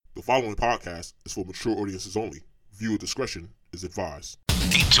The following podcast is for mature audiences only. Viewer discretion is advised.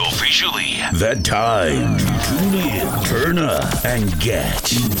 It's officially that time to tune in, turn up, and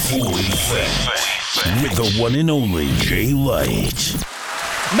get in full effect with the one and only Jay Light.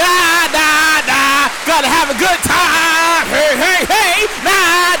 Nah, nah, nah, gotta have a good time. Hey, hey, hey,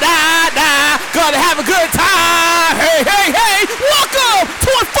 nah, nah, nah, gotta have a good time. Hey, hey, hey, welcome to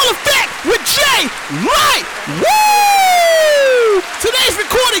In Full Effect with Jay Light. Woo! Today's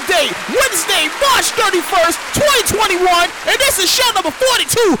recording date, Wednesday, March 31st, 2021, and this is show number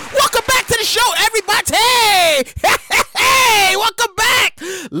 42. Welcome back to the show, everybody. Hey, hey, welcome back.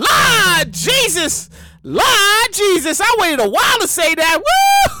 Lord Jesus. Lord Jesus, I waited a while to say that.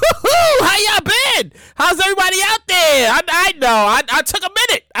 Woo! How y'all been? How's everybody out there? I know. I took a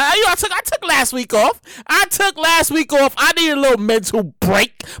minute. I took last week off. I needed a little mental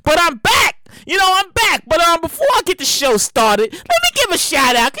break, but I'm back. I'm back. But before I get the show started, let me give a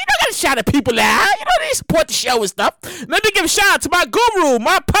shout out. I gotta shout at people out. They support the show and stuff. Let me give a shout out to my guru,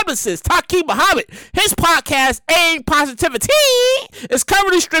 my publicist, Taki Muhammad. His podcast, Aim Positivity, is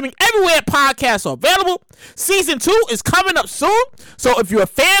currently streaming everywhere podcasts are available. Season 2 is coming up soon. So if you're a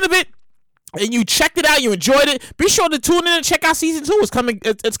fan of it, and you checked it out, you enjoyed it, be sure to tune in and check out season 2.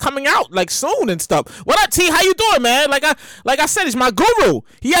 It's coming out like soon and stuff. What up, T? How you doing, man? Like I said, he's my guru.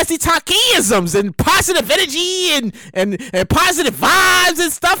 He has the Takiisms and positive energy and positive vibes and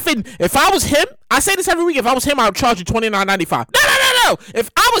stuff. And if I was him, I say this every week, if I was him, I would charge you $29.95. No. If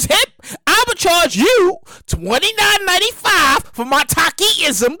I was him, I would charge you $29.95 for my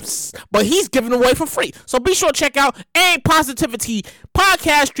Takiisms, but he's giving away for free. So be sure to check out Aim Positivity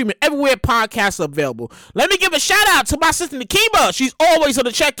podcast, streaming everywhere podcasts are available. Let me give a shout out to my sister Nakima. She's always on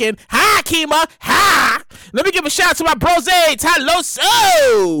the check-in. Hi, Kima. Hi. Let me give a shout out to my bros,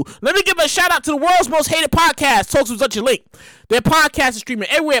 Taloso. Let me give a shout out to the world's most hated podcast, Talks with Such a Link. Their podcast is streaming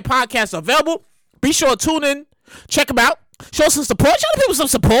everywhere podcasts are available. Be sure to tune in, check them out. Show some support. Show the people some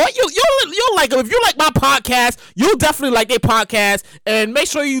support. You'll like them. If you like my podcast, you'll definitely like their podcast. And make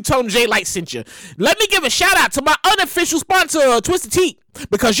sure you tell them Jay Light sent you. Let me give a shout out to my unofficial sponsor, Twisted Tea.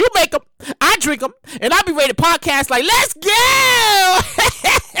 Because you make them, I drink them, and I be rated podcast like, let's go!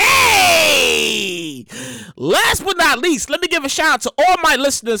 Hey! Last but not least, let me give a shout out to all my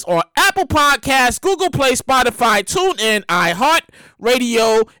listeners on Apple Podcasts, Google Play, Spotify, TuneIn, iHeart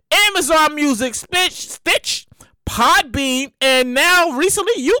Radio, Amazon Music, Stitch, Podbean, and now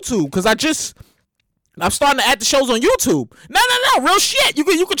recently YouTube, because I'm starting to add the shows on YouTube. No, real shit. You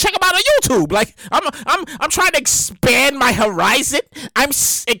can check them out on YouTube. Like I'm trying to expand my horizon. I'm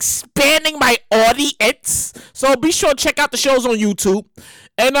expanding my audience. So be sure to check out the shows on YouTube.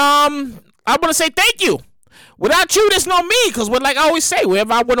 And I want to say thank you. Without you, there's no me. Because like I always say,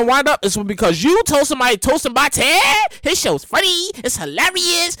 wherever I want to wind up, it's because you told somebody, his show's funny, it's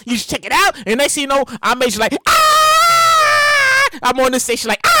hilarious, you should check it out. And next thing you know, I made you like, ah! I'm on this station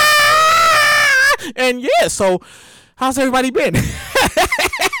like, ah! And yeah, so how's everybody been?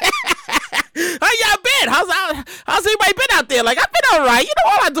 How y'all been? How's everybody been out there? Like, I've been alright.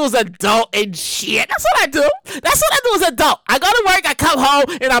 All I do is adult and shit. That's what I do. As adult. I go to work, I come home,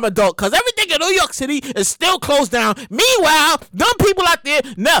 and I'm adult. Because everything in New York City is still closed down. Meanwhile, them people out there,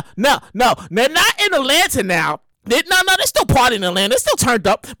 no. They're not in Atlanta now. They're still partying in Atlanta. They're still turned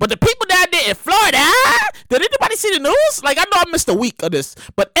up. But the people down there in Florida, did anybody see the news? Like, I know I missed a week of this,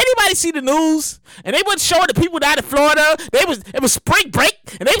 but anybody see the news? And they wasn't showing the people down in Florida. It was spring break,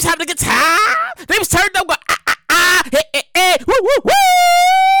 and they was having a good time. They was turned up, going, woo, woo, woo.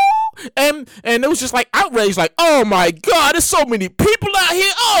 And it was just like outrage, like, oh my God, there's so many people out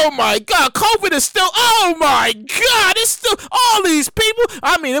here. Oh my God, COVID is still, oh my God, it's still all these people.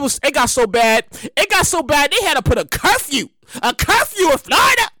 I mean, it got so bad. They had to put a curfew in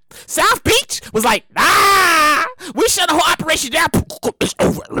Florida. South Beach was like, nah, we shut the whole operation down. It's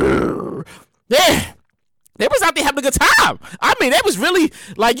over. Yeah. They was out there having a good time. I mean, they was really,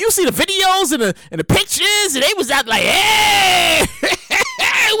 like, you see the videos and the pictures, and they was out like, hey,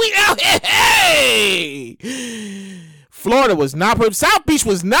 we out here, hey. Florida was not, South Beach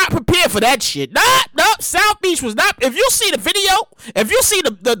was not prepared for that shit. No, South Beach was not, if you see the video, if you see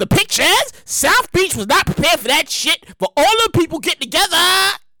the pictures, South Beach was not prepared for that shit, for all the people getting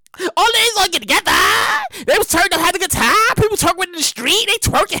together. All they all get together. They was turned up, having a good time. People twerking in the street. They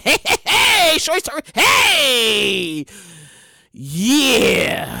twerking. Hey, shorty twerking. Hey.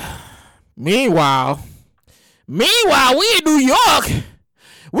 Yeah. Meanwhile, we in New York.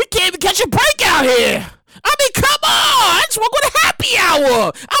 We can't even catch a break out here. I mean, come on. I just want to go to happy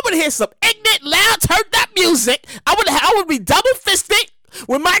hour. I want to hear some ignorant, loud, turned up music. I would be double fisted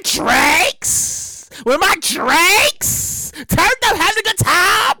with my drinks. Turned up, having a good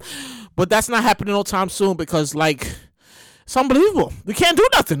time. But that's not happening no time soon because, like, it's unbelievable. We can't do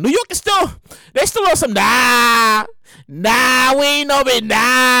nothing. New York is still, they still on some, nah, we ain't no bit,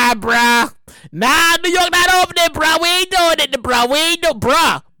 nah, bruh. Nah, New York not over there, bruh. We ain't doing it, bruh. We ain't no,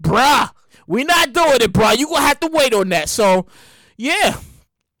 bruh. We not doing it, bruh. You gonna have to wait on that. So, yeah,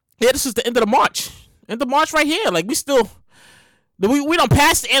 this is the end of the March. End of March right here. Like, we still, we don't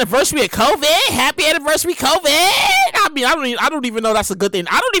pass the anniversary of COVID. Happy anniversary, COVID. I mean, I don't even know that's a good thing.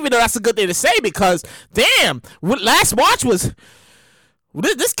 I don't even know that's a good thing to say because, damn, last March was,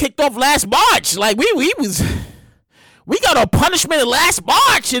 this kicked off last March. Like, we got on punishment last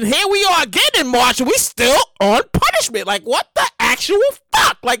March, and here we are again in March, and we still on punishment. Like, what the actual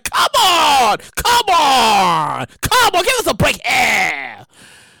fuck? Like, come on, give us a break. Yeah.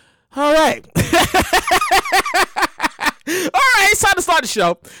 All right. All right, it's time to start the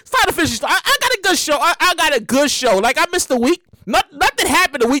show. It's time to finish the show. I got a good show. I got a good show. Like, I missed a week. Nothing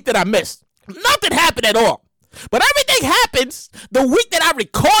happened the week that I missed. Nothing happened at all. But everything happens the week that I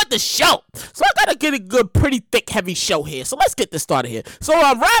record the show. So I gotta get a good, pretty thick, heavy show here. So let's get this started here. So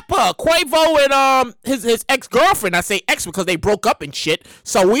rapper Quavo and his ex-girlfriend, I say ex because they broke up and shit,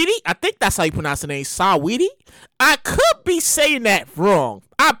 Saweetie, I think that's how you pronounce the name, Saweetie. I could be saying that wrong.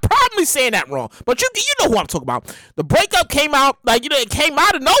 I'm probably saying that wrong. But you know who I'm talking about. The breakup came out, like, it came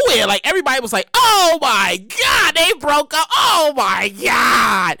out of nowhere. Like, everybody was like, oh my God, they broke up. Oh my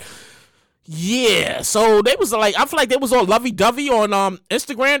God. Yeah, so they was like, I feel like they was all lovey-dovey on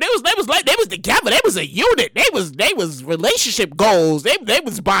Instagram. They was together. They was a unit. They was relationship goals. They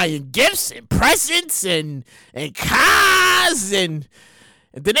was buying gifts and presents and cars and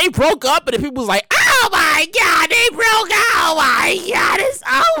then they broke up and the people was like, oh my God, they broke up. Oh my God,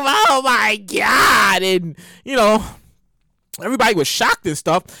 oh my God, and everybody was shocked and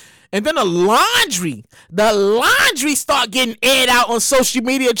stuff. And then the laundry start getting aired out on social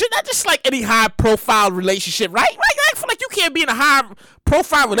media. Not just like any high-profile relationship, right? I feel like you can't be in a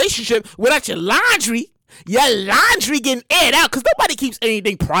high-profile relationship without your laundry getting aired out because nobody keeps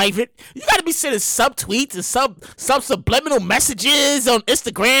anything private. You got to be sending subtweets and subliminal messages on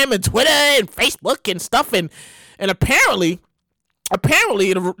Instagram and Twitter and Facebook and stuff. And apparently,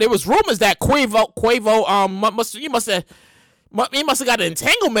 there was rumors that Quavo he must have got an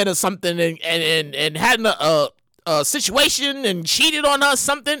entanglement or something and had a situation and cheated on her or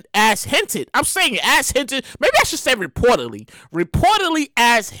something, as hinted. I'm saying as hinted. Maybe I should say reportedly. Reportedly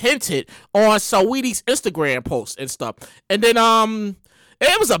as hinted on Saweetie's Instagram post and stuff. And then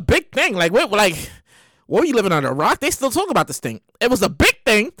it was a big thing. Like, what were you living under a rock? They still talk about this thing. It was a big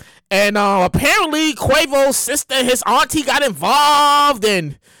thing. And apparently Quavo's sister, his auntie, got involved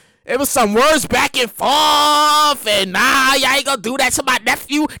and it was some words back and forth, and nah, y'all ain't gonna do that to my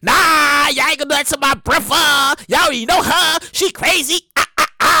nephew. Nah, y'all ain't gonna do that to my brother. Y'all already know her. She crazy.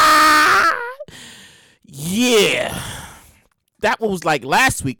 Yeah. That was like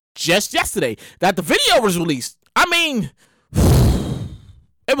last week, just yesterday, that the video was released. I mean,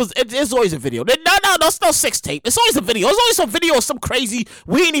 it's always a video. No, it's no sex tape. It's always a video. It's always some video of some crazy,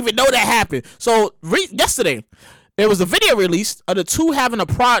 we didn't even know that happened. So, yesterday, there was a video released of the two having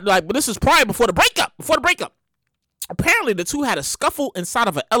but this is prior before the breakup. Apparently, the two had a scuffle inside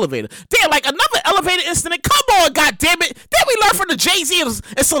of an elevator. Damn, like another elevator incident. Come on, goddammit. Then we learned from the Jay-Z and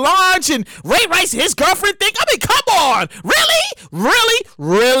Solange and Ray Rice, his girlfriend thing. I mean, come on.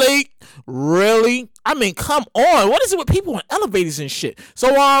 Really? I mean, come on. What is it with people on elevators and shit? So,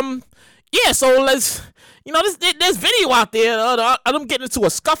 yeah, so let's, there's video out there of them getting into a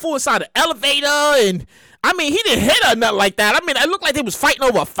scuffle inside the elevator and I mean, he didn't hit her or nothing like that. I mean, it looked like they was fighting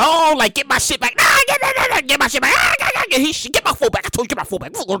over a phone, like, get my shit back. Nah, get my shit back. Get my phone back. I told you, get my phone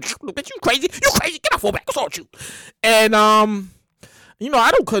back. Bitch, you crazy. Get my phone back. What's wrong with you? And, I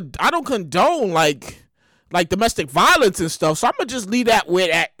don't condone, like domestic violence and stuff. So I'm going to just leave that where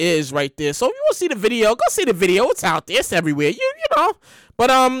that is right there. So if you want to see the video, go see the video. It's out there. It's everywhere, you know.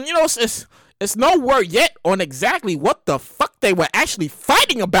 But, it's no word yet on exactly what the fuck they were actually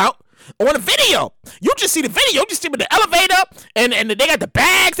fighting about on the video. You just see the video. You just see them in the elevator and they got the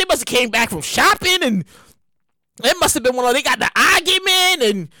bags. They must have came back from shopping and it must have been one of they got the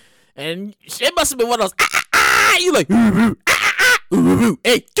argument and it must have been one of those you like hey,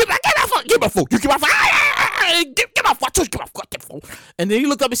 get my phone. You get my phone. Get my phone. And then you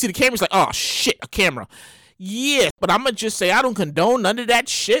look up and see the camera's like, oh shit, a camera. Yeah, but I'm gonna just say I don't condone none of that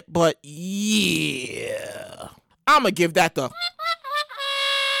shit, but yeah, I'm gonna give that the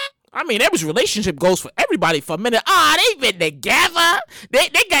I mean, there was relationship goals for everybody for a minute. They been together. They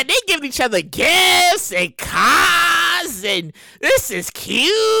giving each other gifts and cars is, and this is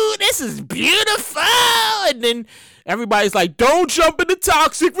cute, this is beautiful. And then everybody's like, don't jump in the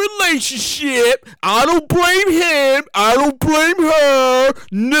toxic relationship. I don't blame him. I don't blame her.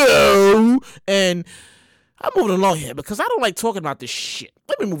 No. And I'm moving along here because I don't like talking about this shit.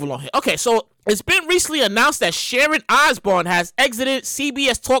 Let me move along here. Okay, so it's been recently announced that Sharon Osbourne has exited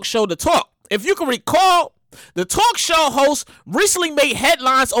CBS talk show The Talk. If you can recall, the talk show host recently made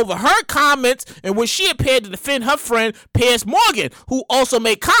headlines over her comments in which she appeared to defend her friend Piers Morgan, who also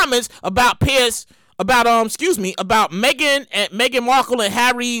made comments about Meghan and Meghan Markle and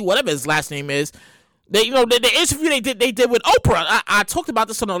Harry, whatever his last name is. The interview they did with Oprah. I talked about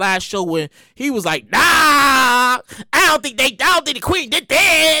this on the last show when he was like, nah, I don't think the Queen did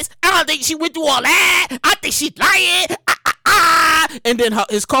this. I don't think she went through all that. I think she's lying. And then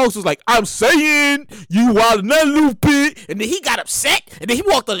his co-host was like, I'm saying you wildin' that little bit. And then he got upset. And then he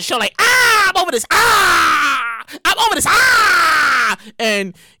walked on the show like, I'm over this. I'm over this.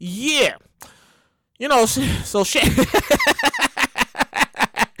 And yeah, so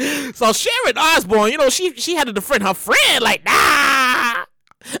Sharon Osbourne, she had to defend her friend like, nah, I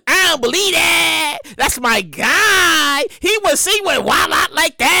don't believe that. That's my guy. He went wild out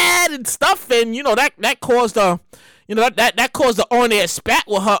like that and stuff, and that caused that caused the on-air spat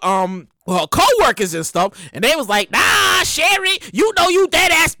with her co-workers and stuff, and they was like, nah, Sherry, you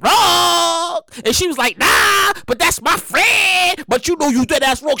dead ass wrong. And she was like, nah, but that's my friend. But you dead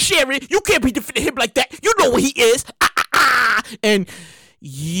ass wrong, Sherry. You can't be defending him like that. You know what he is. And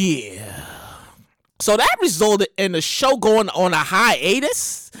yeah. So that resulted in the show going on a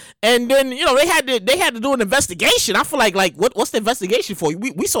hiatus, and then they had to do an investigation. I feel like what's the investigation for?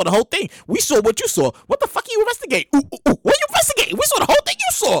 We saw the whole thing. We saw what you saw. What the fuck are you investigating? What are you investigating? We saw the whole thing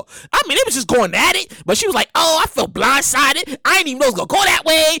you saw. I mean, it was just going at it, but she was like, oh, I felt blindsided. I didn't even know it was gonna go that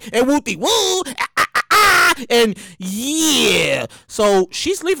way. And whoopie woo. And yeah, so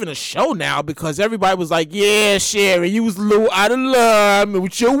she's leaving the show now because everybody was like, yeah, Sherry, you was a little out of line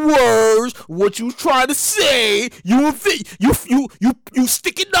with your words, what you was trying to say. You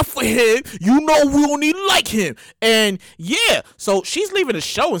sticking up for him. You know we don't even like him. And yeah, so she's leaving the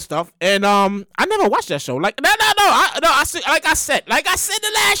show and stuff. And I never watched that show. Like I said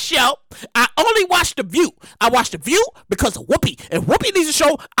the last show, I only watched The View. I watched The View because of Whoopi. And Whoopi needs a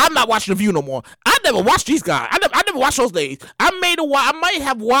show. I'm not watching The View no more. I never watched these guys. I never watched those days. I might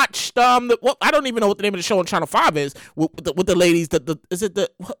have watched I don't even know what the name of the show on Channel 5 is with the ladies.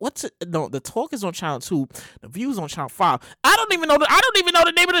 The Talk is on Channel 2. The View is on Channel 5. I don't even know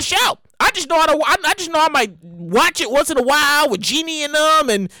the name of the show. I just know I might watch it once in a while with Jeannie and them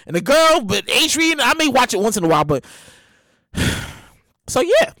and the girl, but Adrian, I may watch it once in a while, but so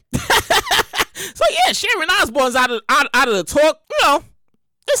yeah. So yeah, Sharon Osbourne's out of the Talk.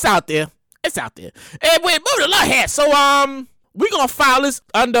 It's out there. It's out there. And we're moving along here. So we're gonna file this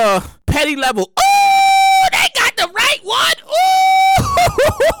under petty level. Oh, they got the right one.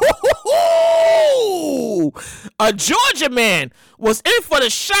 Ooh. A Georgia man was in for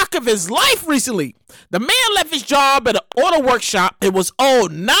the shock of his life recently. The man left his job at an auto workshop and was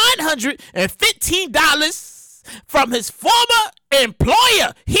owed $915 from his former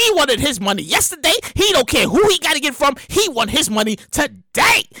employer. He wanted his money yesterday. He don't care who he got to get from. He want his money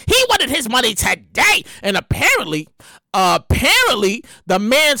today. He wanted his money today. And apparently, the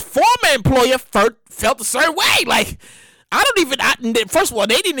man's former employer felt a certain way. Like, first of all,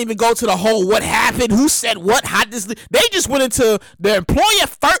 they didn't even go to the whole what happened, who said what, how this. They just went into the employer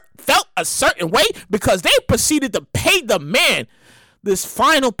felt a certain way because they proceeded to pay the man this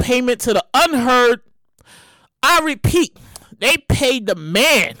final payment to the unheard. I repeat, they paid the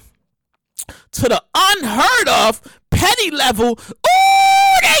man to the unheard of petty level.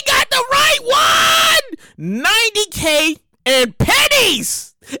 Ooh, they got the right one. $90K in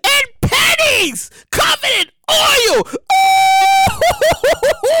pennies. Covered in oil.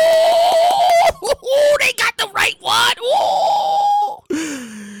 Ooh, they got the right one. Ooh.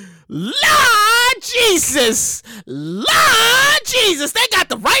 Lord Jesus, they got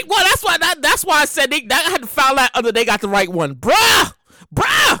the right one. That's why I said I had to file that under they got the right one, bruh.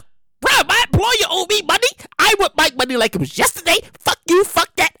 My employer owe me money. I want my money like it was yesterday. Fuck you,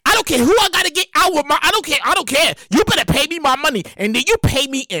 fuck that. I don't care who I gotta get out with I don't care. You better pay me my money, and then you pay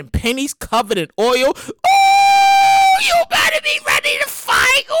me in pennies covered in oil. Ooh, you better be ready to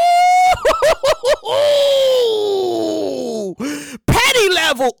fight. Ooh, petty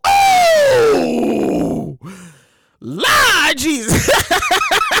level. Ooh, Lord Jesus.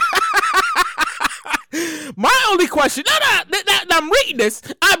 My only question, I'm reading this,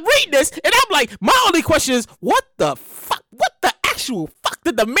 and I'm like, my only question is, what the fuck, what the actual actual fuck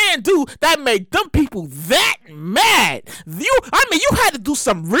did the man do that made them people that mad? You had to do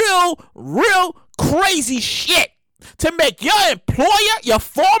some real crazy shit to make your employer, your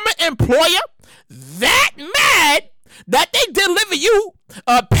former employer, that mad that they deliver you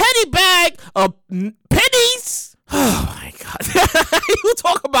a petty bag of pennies. Oh my God. You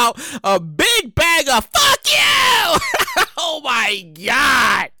talk about a big bag of fuck you. Oh my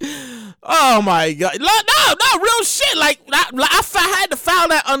God. Oh my God. No, real shit. Like, I had to file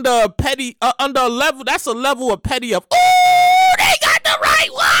that under a petty, under a level. That's a level of petty of, ooh, they got the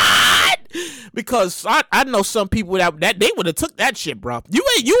right one. Because I know some people that they would have took that shit, bro. You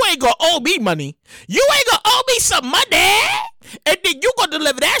ain't gonna owe me money. You ain't gonna owe me some money. And then you gonna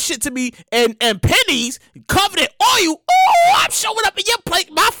deliver that shit to me and pennies covered in oil. Oh, I'm showing up in your place,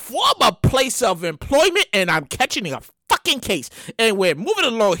 my former place of employment, and I'm catching a fucking case. And we're moving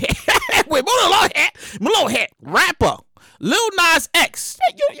along here. Rapper Lil Nas X.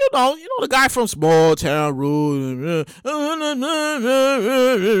 You know the guy from Small Town Road.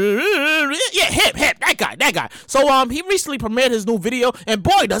 Yeah, hip, that guy. So he recently premiered his new video, and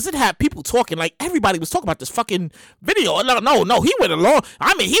boy, does it have people talking. Like, everybody was talking about this fucking video. No, he went along.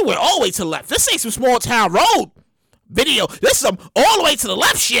 I mean, he went all the way to the left. This ain't some Small Town Road video. This is some all the way to the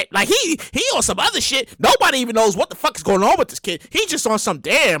left shit. Like, he on some other shit. Nobody even knows what the fuck is going on with this kid. He just on some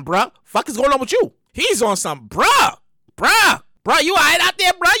damn, bruh. Fuck is going on with you? He's on some bruh, you alright out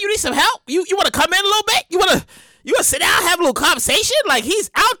there, bruh? You need some help? You want to come in a little bit? You want to sit down, have a little conversation? Like, he's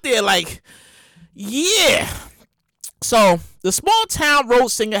out there, like, yeah. So, the Small Town Road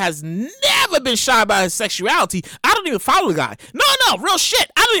singer has never been shy about his sexuality. I don't even follow the guy. No, real shit.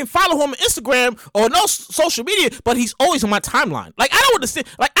 I don't even follow him on Instagram or no social media, but he's always on my timeline. Like, I don't understand.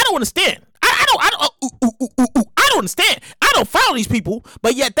 I don't understand. I don't understand. I don't follow these people,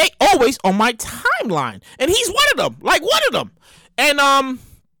 but yet they always on my timeline. And he's one of them. Like, one of them. And,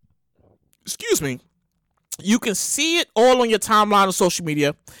 excuse me, you can see it all on your timeline on social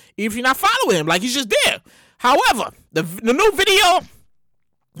media, even if you're not following him. Like, he's just there. However, the new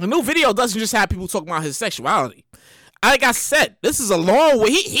video doesn't just have people talking about his sexuality. Like I said, this is a long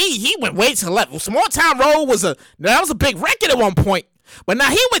way. He went way to the left. Small Town Road was a big record at one point, but now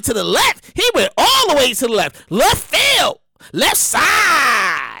he went to the left. He went all the way to the left. Left field, left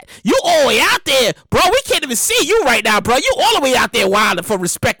side. You all the way out there, bro. We can't even see you right now, bro. You all the way out there wilding for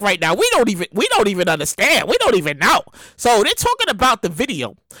respect right now. We don't even understand. We don't even know. So they're talking about the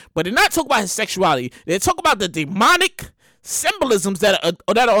video, but they're not talking about his sexuality. They're talking about the demonic symbolisms that are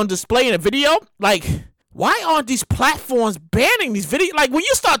on display in the video. Like, why aren't these platforms banning these videos? Like, when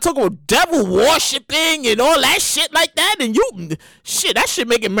you start talking about devil worshiping and all that shit like that, and that shit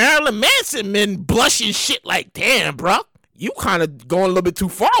making Marilyn Manson men blush and shit. Like, damn, bro. You kind of going a little bit too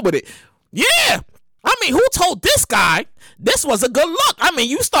far with it. Yeah. I mean, who told this guy this was a good look? I mean,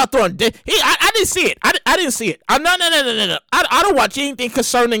 you start throwing... I didn't see it. I didn't see it. No. I don't watch anything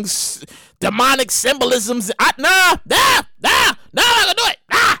concerning demonic symbolisms. I'm not gonna do it.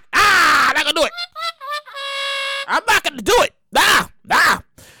 I'm not gonna do it. I'm not gonna do it.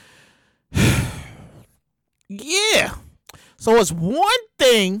 Yeah. So it's one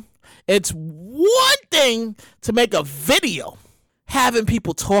thing to make a video having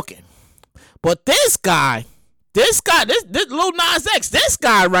people talking. But this Lil Nas X, this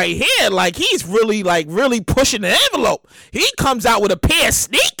guy right here, like, he's really pushing the envelope. He comes out with a pair of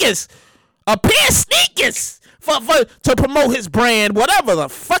sneakers to promote his brand, whatever the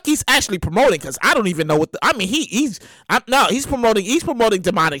fuck he's actually promoting, because I don't even know what he's promoting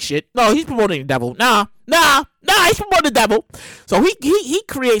demonic shit. No, he's promoting the devil. Nah, he's promoting the devil. So he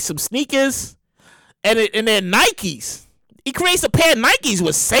creates some sneakers and they're Nikes. He creates a pair of Nikes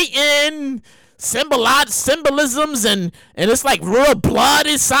with Satan symbolisms and it's like real blood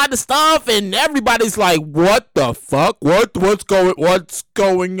inside the stuff, and everybody's like, what the fuck? What's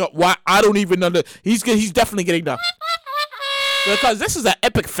going on? Why? I don't even know. He's definitely getting the because this is an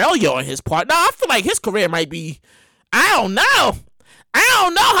epic failure on his part. Now I feel like his career might be, I don't know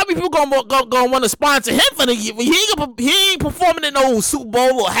how many people gonna want to sponsor him for the year. He ain't performing in no Super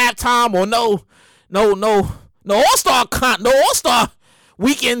Bowl or halftime or no All-Star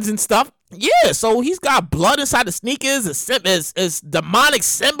weekends and stuff. Yeah, so he's got blood inside the sneakers, as demonic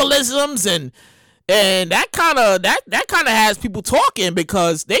symbolisms, and that kind of has people talking,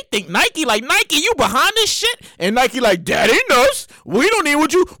 because they think Nike, you behind this shit, and Nike like, that ain't us. We don't need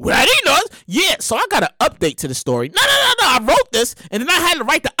what you. That ain't us. Yeah, so I got an update to the story. No. I wrote this, and then I had to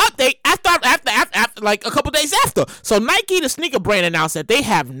write the update after like a couple days after. So Nike, the sneaker brand, announced that they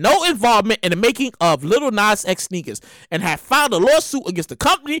have no involvement in the making of Lil Nas X sneakers and have filed a lawsuit against the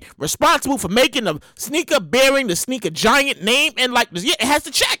company responsible for making the sneaker bearing the sneaker giant name, and like it has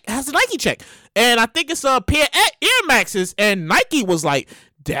the check, it has the Nike check, and I think it's a pair of Air Maxes, and Nike was like,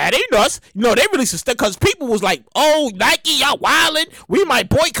 that ain't us. You know, they released a stuff because people was like, oh, Nike, y'all wildin'. We might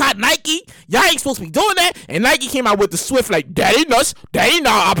boycott Nike. Y'all ain't supposed to be doing that. And Nike came out with the swift, like, that ain't us. That ain't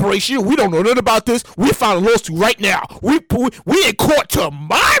our operation. We don't know nothing about this. We found a lawsuit right now. We in court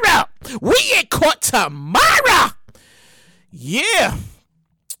tomorrow. We in court tomorrow. Yeah.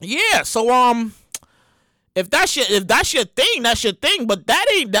 Yeah. So, if that's your thing, that's your thing. But that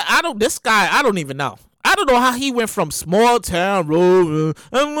ain't, this guy, I don't even know. I don't know how he went from small town road,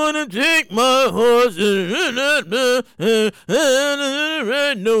 I'm gonna take my horse,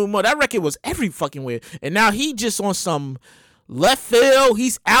 no more. That record was every fucking way. And now he just on some left field.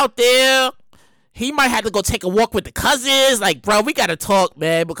 He's out there. He might have to go take a walk with the cousins. Like, bro, we gotta talk,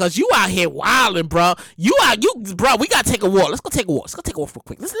 man, because you out here wilding, bro. Bro, we gotta take a walk. Let's go take a walk. Let's go take a walk real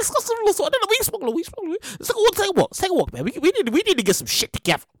quick. Let's go. Let's go take a walk, man. We need to get some shit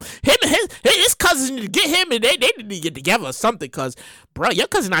together. His cousins need to get him, and they need to get together or something. Cause, bro, your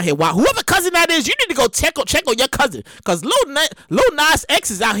cousin out here wild. Whoever cousin that is, you need to go check on your cousin. Cause Lil Nas X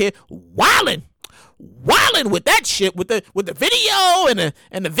is out here wilding with that shit, with the video and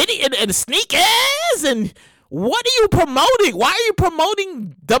the video and the sneakers. And what are you promoting? Why are you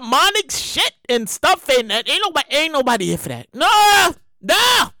promoting demonic shit and stuff? And ain't nobody here for that. No.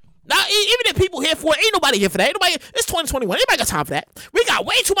 Even if people here for it, ain't nobody here for that. It's 2021. Ain't nobody got time for that. We got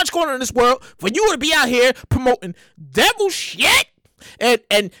way too much going on in this world for you to be out here promoting devil shit and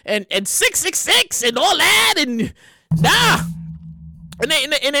 666 and all that. And nah. And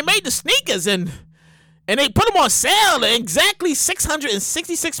they made the sneakers and they put them on sale, exactly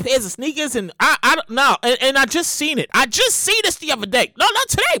 666 pairs of sneakers, and I don't know, and I just seen it. I just seen this the other day. No, not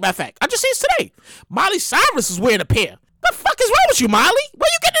today, matter of fact. I just seen this today. Miley Cyrus is wearing a pair. The fuck is wrong with you, Miley? What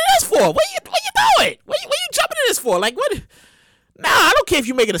you getting this for? What you doing? What you jumping in this for? Like, what? Nah, I don't care if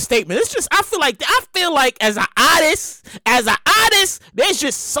you're making a statement. It's just, I feel like as an artist, there's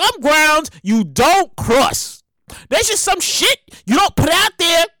just some grounds you don't cross. There's just some shit you don't put out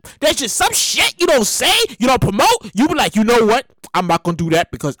there. There's just some shit you don't say, you don't promote. You be like, you know what? I'm not gonna do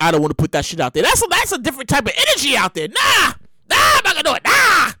that because I don't want to put that shit out there. That's a different type of energy out there. Nah, I'm not gonna do it.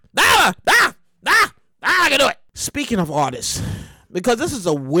 Nah, I'm not gonna do it. Speaking of artists, because this is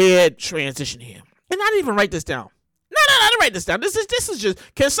a weird transition here, and I didn't even write this down. No, I didn't write this down. This is just,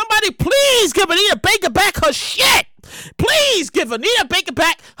 can somebody please give Anita Baker back her shit? Please give Anita Baker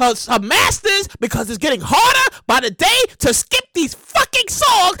back her masters, because it's getting harder by the day to skip these fucking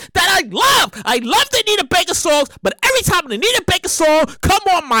songs that I love. I love the Anita Baker songs, but every time an Anita Baker song come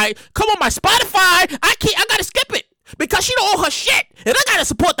on my Spotify, I gotta skip it. Because she don't own her shit. And I gotta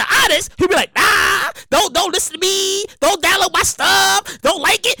support the artist. He'll be like, nah, don't listen to me. Don't download my stuff. Don't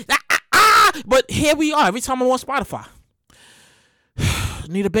like it. But here we are. Every time I'm on Spotify,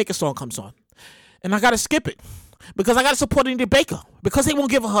 Anita Baker song comes on. And I gotta skip it. Because I gotta support Anita Baker. Because they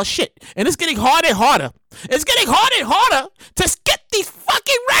won't give her shit. And it's getting harder and harder. It's getting harder and harder to skip these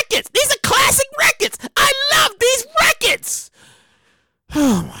fucking records. These are classic records. I love these records.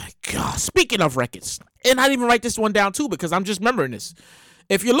 Oh my God. Speaking of records. And I didn't even write this one down too because I'm just remembering this.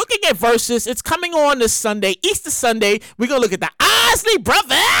 If you're looking at Versus, it's coming on this Sunday, Easter Sunday. We're going to look at the Isley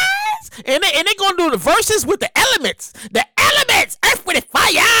Brothers. And they're going to do the Versus with the Elements. The Elements. Earth, Wind, and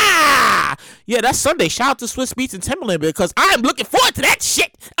Fire. Yeah, that's Sunday. Shout out to Swiss Beats and Timberland because I am looking forward to that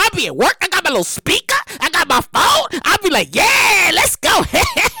shit. I'll be at work. I got my little speaker. I got my phone. I'll be like, yeah, let's go.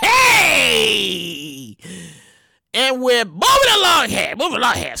 Hey. And we're moving along here.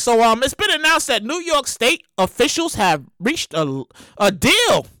 So it's been announced that New York State officials have reached a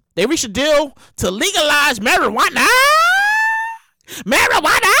deal. They reached a deal to legalize marijuana.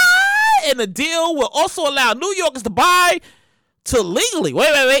 And the deal will also allow New Yorkers to legally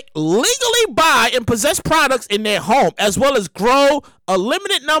buy and possess products in their home, as well as grow a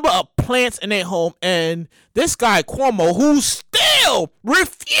limited number of plants in their home. And this guy Cuomo, who still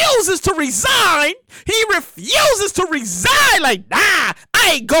refuses to resign, like, nah,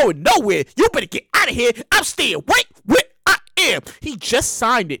 I ain't going nowhere. You better get out of here. I'm staying right where I am. He just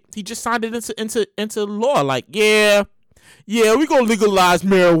signed it. Into law. Like, yeah, we're gonna legalize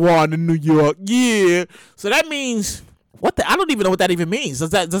marijuana in New York. Yeah. So that means I don't even know what that even means.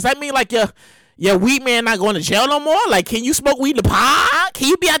 Does that mean like your Yeah, weed man not going to jail no more? Like, can you smoke weed in the park? Can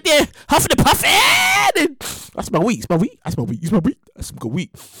you be out there huffing and puffing? And I smell weed. I smell weed. You smell weed? I smell good weed.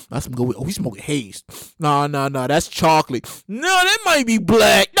 Oh, we smoking haze. No, that's chocolate. No, that might be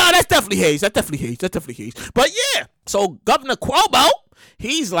black. No, that's definitely haze. But yeah, so Governor Cuomo,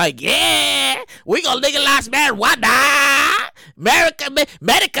 he's like, yeah, we gonna legalize marijuana, medical,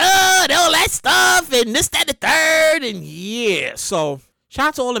 and all that stuff, and this, that, and the third, and yeah, so shout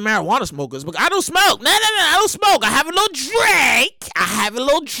out to all the marijuana smokers. But I don't smoke. No, I don't smoke. I have a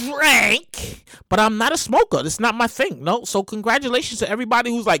little drink. But I'm not a smoker. It's not my thing. No. So congratulations to everybody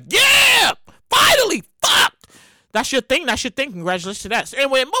who's like, yeah, finally, fuck. That's your thing. Congratulations to that. So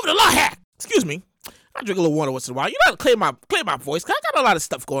anyway, moving along here. Excuse me. I drink a little water once in a while. You know, clear my voice. Cause I got a lot of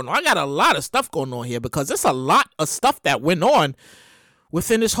stuff going on. Here because there's a lot of stuff that went on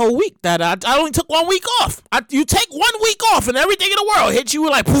within this whole week that I only took 1 week off. You take 1 week off and everything in the world hits you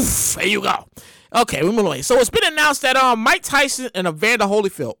like, poof, there you go. Okay, we move away. So it's been announced that Mike Tyson and Evander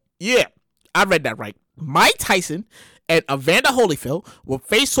Holyfield, yeah, I read that right. Mike Tyson and Evander Holyfield will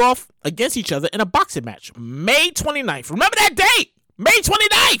face off against each other in a boxing match, May 29th. Remember that date, May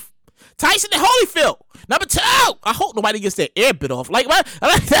 29th. Tyson and Holyfield. Number 2. I hope nobody gets their ear bit off. Like, what?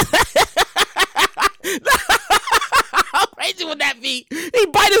 How crazy would that be? He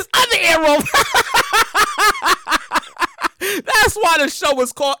bite his other ear off. That's why the show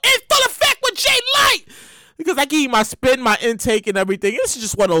was called In Full Effect with Jay Light. Because I give you my spin, my intake, and everything. This is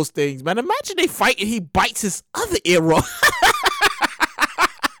just one of those things, man. Imagine they fight and he bites his other ear off.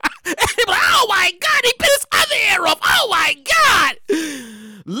 And he's like, oh my God, he bit his other ear off. Oh my God.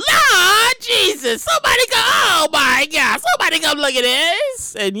 Lord Jesus. Somebody come look at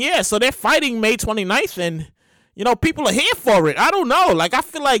this. And yeah, so they're fighting May 29th, and you know, people are here for it. I don't know. Like, I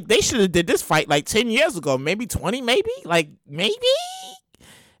feel like they should have did this fight like 10 years ago. Maybe 20, maybe? Like, maybe?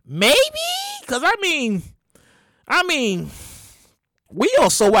 Because, I mean, we all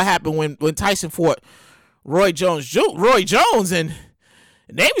saw what happened when Tyson fought Roy Jones, and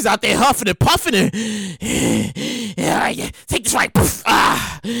they was out there huffing and puffing and take this right, poof,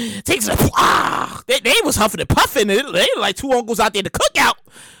 take this right, they was huffing and puffing, and they like two uncles out there in the cookout,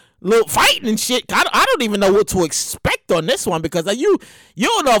 little fighting and shit. I don't even know what to expect on this one, because you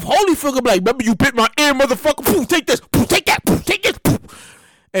don't know if Holyfield will be like, remember you bit my ear, motherfucker, poof, take this, poof, take that, poof, take this, poof.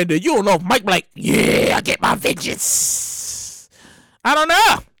 And then you don't know if Mike be like, yeah, I get my vengeance. I don't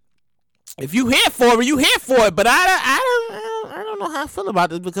know. If you here for it, you here for it. But I don't know how I feel about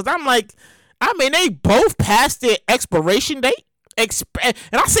this, because I'm like, I mean, they both passed their expiration date. And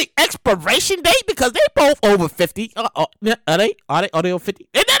I say expiration date because they both over 50. Are they over 50?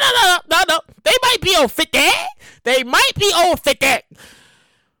 No. They might be over 50. They might be over 50.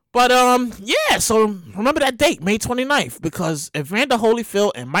 But, yeah, so remember that date, May 29th, because Evander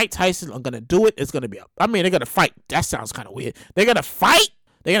Holyfield and Mike Tyson are going to do it. It's going to be they're going to fight. That sounds kind of weird. They're going to fight.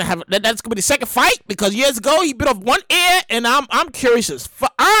 They're going to have, that's going to be the second fight, because years ago he bit off one ear, and I'm curious as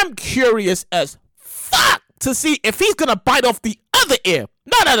fuck to see if he's going to bite off the other ear.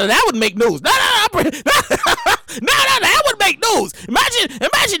 No, that would make news. No, that would make news. Imagine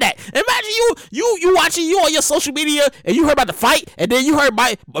that. Imagine you watching you on your social media, and you heard about the fight, and then you heard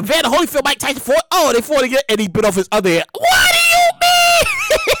Evander Holyfield, Mike Tyson fought. Oh, they fought again, and he bit off his other ear. What do you mean?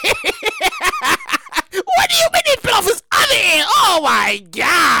 What do you mean he bit off his other ear? Oh my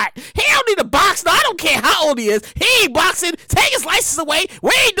God. He don't need to box. No, I don't care how old he is. He ain't boxing. Take his license away.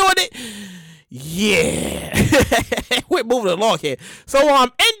 We ain't doing it. Yeah. We're moving along here. So,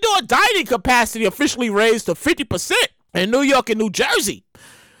 indoor dining capacity officially raised to 50% in New York and New Jersey.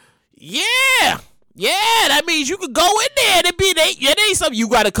 Yeah, that means you could go in there and it ain't something you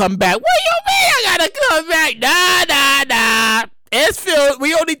gotta come back. What do you mean I gotta come back? Nah. It's filled.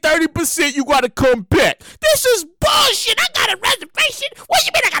 We only 30%. You gotta come back. This is bullshit. I got a reservation. What do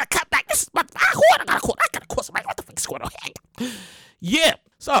you mean I gotta come back? This is I gotta call somebody. What the fuck is going on here? Yeah.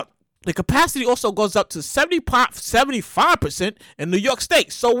 So the capacity also goes up to 75% in New York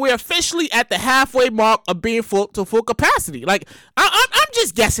State. So we're officially at the halfway mark of being full capacity. Like, I'm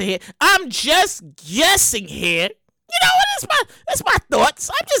just guessing here. You know what? It's my thoughts.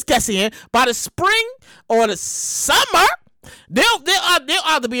 I'm just guessing here. By the spring or the summer, they'll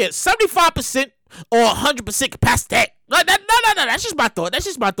either be at 75% or 100% capacity. No. That's just my thought.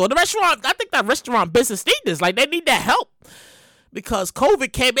 The restaurant, I think that restaurant business need this. Like, they need that help. Because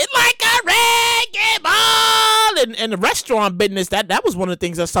COVID came in like a wrecking ball, and the restaurant business, that was one of the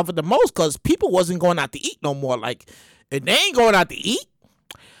things that suffered the most, because people wasn't going out to eat no more. Like, if they ain't going out to eat,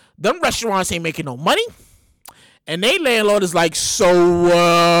 them restaurants ain't making no money, and they landlord is like,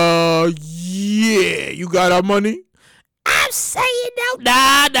 so, yeah, you got our money? I'm saying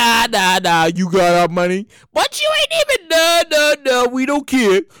now, nah, you got our money, but you ain't even, nah, we don't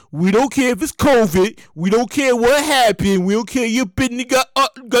care. We don't care if it's COVID. We don't care what happened. We don't care your business got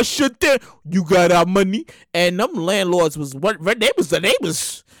shut down. You got our money. And them landlords them landlords was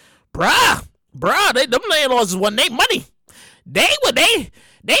wanting their money.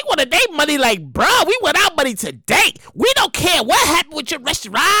 They wanted their money like, bruh, we want our money today. We don't care what happened with your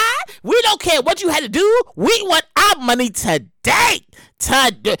restaurant. We don't care what you had to do. We want our money today.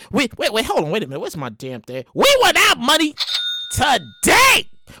 Wait, hold on, wait a minute. Where's my damn thing? We want our money today.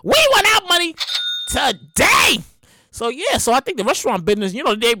 We want our money today. So yeah, so I think the restaurant business, you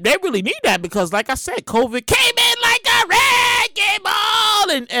know, they really need that because, like I said, COVID came in like a wrecking ball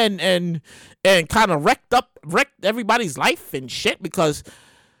and kind of wrecked everybody's life and shit because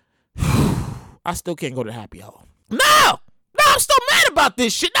I still can't go to happy hour. No, I'm still mad about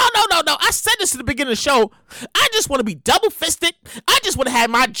this shit. No. I said this at the beginning of the show. I just want to be double-fisted. I just want to have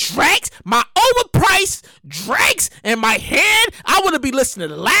my drinks, my overpriced drinks in my hand. I want to be listening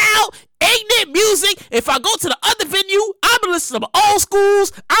to loud, ignorant music. If I go to the other venue, I'm going to listen to my old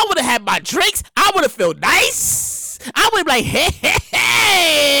schools. I want to have my drinks. I want to feel nice. I want to be like,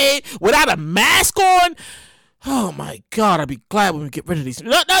 hey, without a mask on. Oh, my God. I'd be glad when we get rid of these.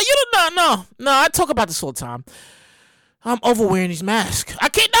 No, I talk about this all the time. I'm over wearing these masks. I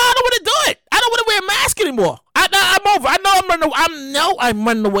don't want to do it. I don't want to wear a mask anymore. I'm over. I know I'm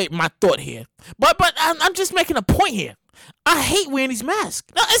running away with my thought here. But I'm just making a point here. I hate wearing these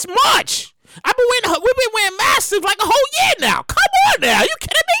masks. No, it's March. We've been wearing masks for like a whole year now. Come on now. You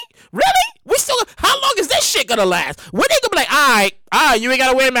kidding me? Really? How long is this shit gonna last? When they gonna be like, all right, you ain't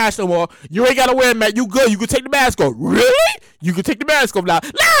gotta wear a mask no more. You ain't gotta wear a mask. You good. You can take the mask off. Really? You can take the mask off now.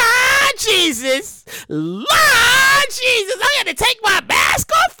 Lord Jesus. I had to take my mask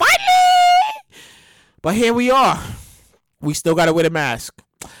off finally. But here we are. We still gotta wear the mask.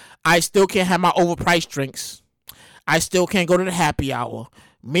 I still can't have my overpriced drinks. I still can't go to the happy hour.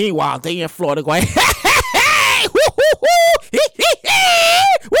 Meanwhile, they in Florida going, hey, we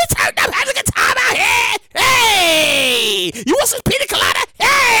turned up, having a good time out here. Hey, you want some pina colada?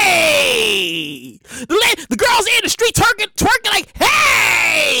 Hey, the girls in the street twerking like,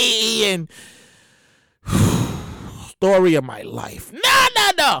 hey, and story of my life.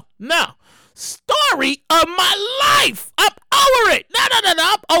 No. Story of my life. I'm over it. No.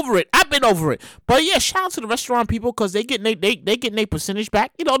 I'm over it. I've been over it. But yeah, shout out to the restaurant people because they getting their percentage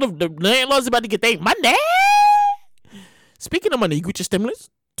back. You know, the landlords about to get their money. Speaking of money, you get your stimulus?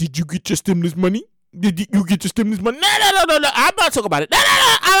 Did you get your stimulus money? Did you get your stimulus money? No. I'm not talking about it. No.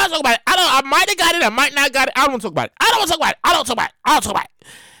 I'm not talking about it. I might have got it. I might not got it. I don't want to talk about it. I don't talk about it.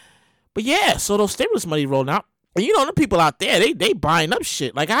 But yeah, so those stimulus money rolling out. And you know, the people out there, they buying up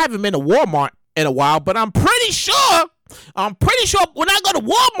shit. Like, I haven't been to Walmart in a while, but I'm pretty sure when I go to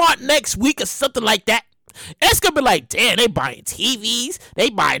Walmart next week or something like that, it's going to be like, damn, they buying TVs, they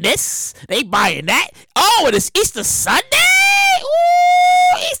buying this, they buying that. Oh, and it's Easter Sunday?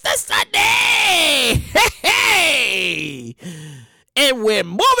 Ooh, Easter Sunday! Hey! And we're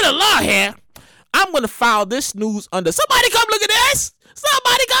moving along here. I'm going to file this news under, somebody come look at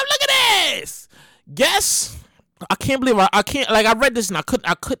this! Guess... I can't believe I read this and I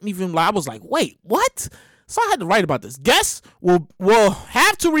couldn't even lie. I was like, wait, what? So I had to write about this. Guests will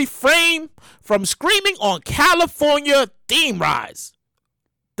have to refrain from screaming on California theme rides.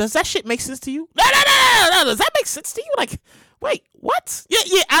 Does that shit make sense to you? No. Does that make sense to you? Like, wait, what?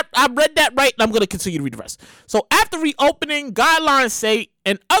 Yeah, I read that right, and I'm going to continue to read the rest. So after reopening, guidelines say,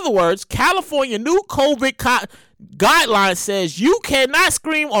 in other words, California new COVID guideline says you cannot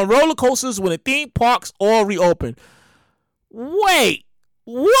scream on roller coasters when the theme parks all reopen. Wait,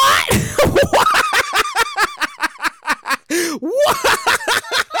 what?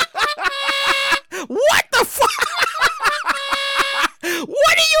 What the fuck?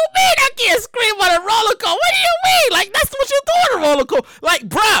 What do you mean I can't scream on a roller coaster? What do you mean? Like, that's what you do on a roller coaster. Like,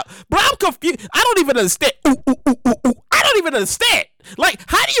 bro, I'm confused. I don't even understand. I don't even understand. Like,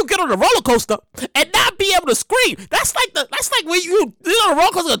 how do you get on a roller coaster and not be able to scream? That's like when you on a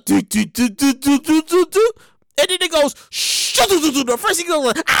roller coaster, and then it goes, the first thing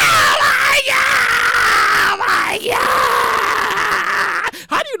goes, oh my God.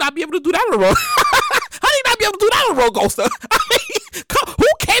 How do you not be able to do that on a roller? How do you not be able to do that on a roller coaster? I mean, who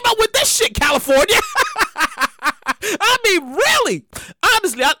came up with this shit, California? I mean, really?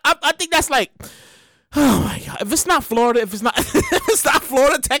 Honestly, I think that's like, oh my God! If it's not Florida, if it's not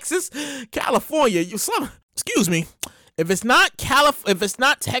Florida, Texas, California, excuse me. If it's not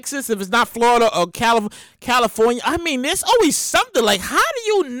Texas, if it's not Florida or California, I mean, there's always something. Like, how do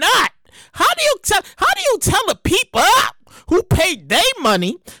you tell the people who paid their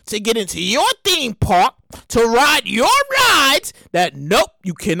money to get into your theme park to ride your rides that, nope,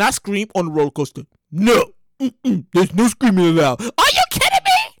 you cannot scream on the roller coaster. No. There's no screaming allowed. Are you kidding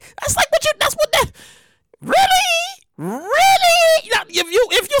me? That's like that's what that. Really? Now,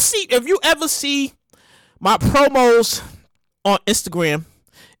 if you ever see my promos on Instagram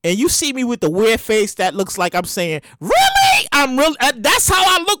and you see me with the weird face that looks like I'm saying, really? I'm really. That's how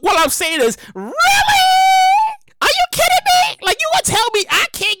I look while I'm saying this. Really? Are you kidding me? Like, you gonna tell me I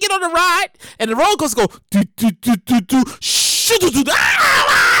can't get on the ride and the roller coaster go do do do do do shoo do do. Oh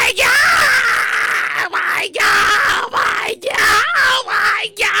my god! Oh my god! Oh my god! Oh my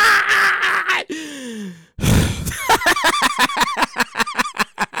god!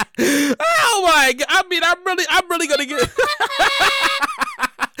 Oh my god! I mean, I'm really gonna get.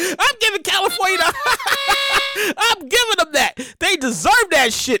 I'm giving California. I'm giving them that. They deserve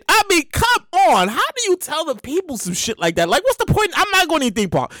that shit. I mean, come on. How do you tell the people some shit like that? Like, what's the point? I'm not going to any theme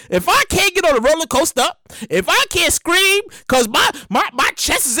park. If I can't get on the roller coaster, if I can't scream because my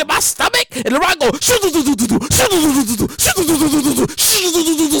chest is in my stomach, and the ride go,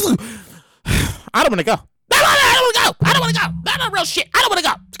 I don't want to go. I don't want to go. That's not real shit. I don't want to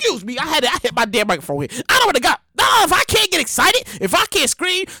go. Excuse me. I hit my damn microphone here. I don't want to go. No, if I can't get excited, if I can't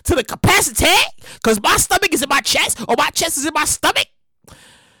scream to the capacity because my stomach is in my chest or my chest is in my stomach,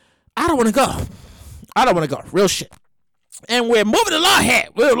 I don't want to go. I don't want to go. Real shit. And we're moving along here.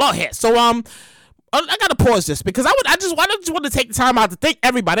 So I gotta pause this because I just want to take the time out to thank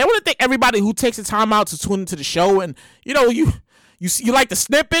everybody. I want to thank everybody who takes the time out to tune into the show. And you like the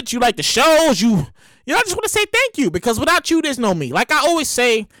snippets, you like the shows, I just want to say thank you because without you, there's no me. Like I always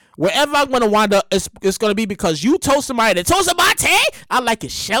say, wherever I'm going to wind up, it's going to be because you told somebody that told somebody, I like your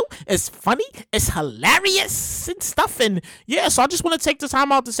show. It's funny. It's hilarious and stuff. And yeah, so I just want to take the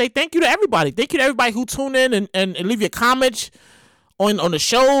time out to say thank you to everybody. Thank you to everybody who tune in and leave your comments on the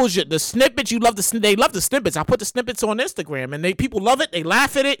shows, the snippets. They love the snippets. I put the snippets on Instagram and people love it. They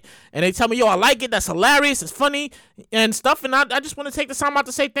laugh at it and they tell me, yo, I like it. That's hilarious. It's funny and stuff. And I just want to take the time out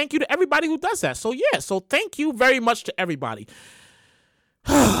to say thank you to everybody who does that. So yeah, so thank you very much to everybody.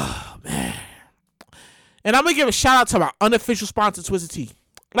 Oh, man. And I'm gonna give a shout out to my unofficial sponsor, Twisted Tea.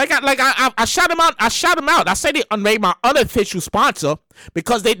 I shout him out. I say they made my unofficial sponsor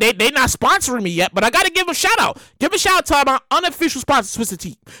because they not sponsoring me yet, but I gotta give a shout out. Give a shout out to my unofficial sponsor, Twisted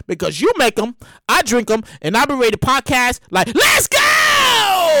Tea, because you make them, I drink them, and I be ready to podcast like, let's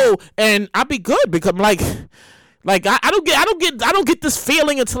go, and I be good because I don't get this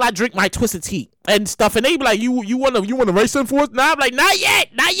feeling until I drink my Twisted Tea and stuff. And they be like, you want to race in for us? Nah, I'm like, not yet.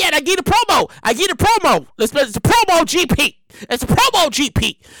 I get a promo. It's a promo GP. It's a promo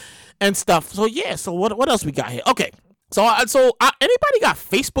GP and stuff. So yeah. So what else we got here? Okay. So anybody got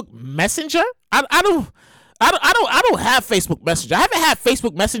Facebook Messenger? I don't have Facebook Messenger. I haven't had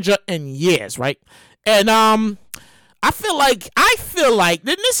Facebook Messenger in years, right? And I feel like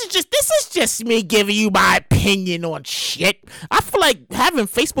this is just me giving you my opinion on shit. I feel like having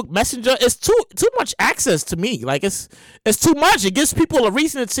Facebook Messenger is too much access to me. Like it's too much. It gives people a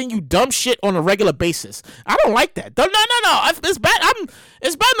reason to send you dumb shit on a regular basis. I don't like that. No. It's bad.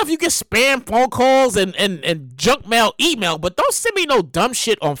 It's bad enough you get spam phone calls and junk mail email, but don't send me no dumb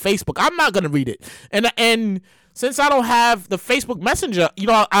shit on Facebook. I'm not gonna read it. And since I don't have the Facebook Messenger,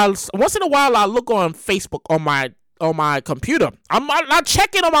 I'll once in a while I look on Facebook on my computer. I'm not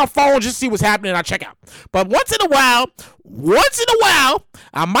checking on my phone just to see what's happening. I check out. But once in a while,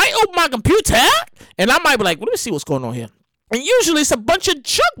 I might open my computer and I might be like, let me see what's going on here. And usually it's a bunch of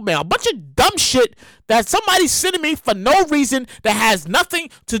junk mail, a bunch of dumb shit that somebody's sending me for no reason that has nothing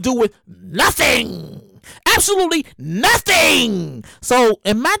to do with nothing. Absolutely nothing. So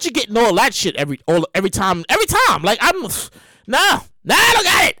imagine getting all that shit every time. Like I don't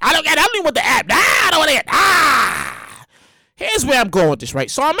got it. I don't even want the app. I don't want it. Here's where I'm going with this,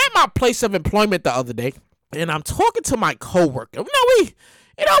 right? So I'm at my place of employment the other day, and I'm talking to my coworker.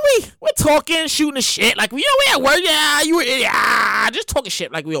 We're talking, shooting the shit, like we at work. Just talking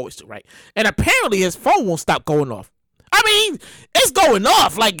shit like we always do, right? And apparently his phone won't stop going off. I mean, it's going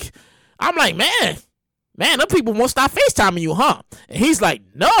off. Like I'm like, man, them people won't stop FaceTiming you, huh? And he's like,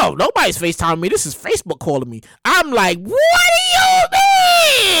 no, nobody's FaceTiming me. This is Facebook calling me. I'm like, what do you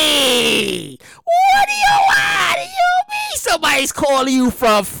mean? What do you mean somebody's calling you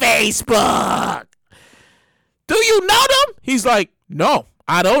from Facebook? Do you know them? He's like, no,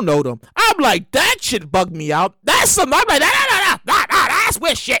 I don't know them. I'm like, that shit bugged me out. That's something. I'm like, no, that's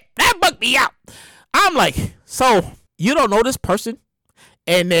weird shit. That bugged me out. I'm like, so you don't know this person?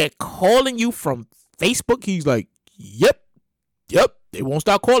 And they're calling you from Facebook? He's like, yep, they won't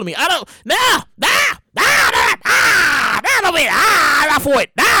stop calling me. I don't for it. I'm not for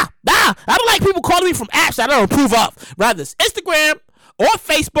it. Nah. I don't like people calling me from apps that I don't approve of. Rather, it's Instagram or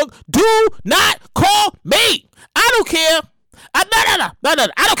Facebook. Do not call me. I don't care. No.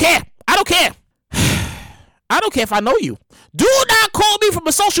 I don't care. I don't care if I know you. Do not call me from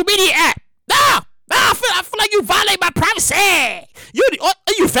a social media app. Nah. I feel like you violate my privacy. Are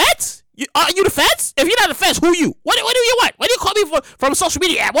you the feds? Are you the feds? If you're not the feds, who are you? What do you want? Why do you call me from a social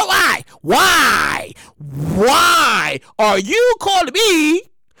media app? Why? Why are you calling me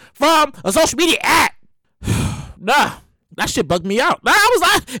from a social media app? Nah, that shit bugged me out. Nah,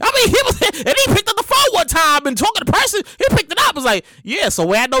 and he picked up the phone one time and talking to the person. He picked it up. I was like, yeah, so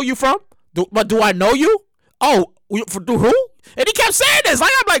where I know you from? Do I know you? Oh, through who? And he kept saying this. I'm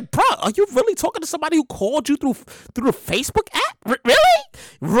like, bro, are you really talking to somebody who called you through the Facebook app? Really?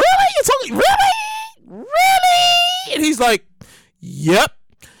 You're talking? Really? And he's like, yep.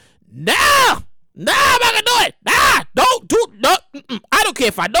 Nah, I'm not gonna do it. Nah, don't do no. I don't care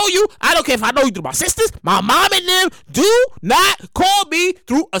if I know you. I don't care if I know you through my sisters, my mom, and them. Do not call me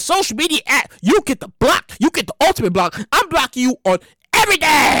through a social media app. You get the block. You get the ultimate block. I'm blocking you on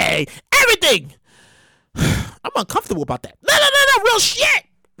everything. Everything. I'm uncomfortable about that. No, real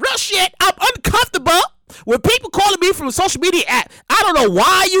shit. I'm uncomfortable with people calling me from a social media app. I don't know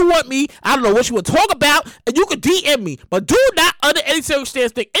why you want me. I don't know what you want to talk about, and you can DM me. But do not, under any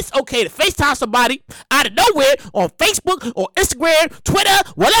circumstance, think it's okay to FaceTime somebody out of nowhere on Facebook or Instagram, Twitter,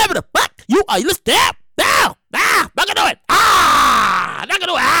 whatever the fuck you are. You listen to that? No, not gonna do it. Not gonna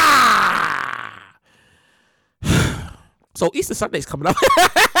do it. So Easter Sunday's coming up.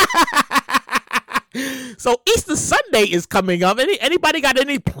 So Easter Sunday is coming up. Anybody got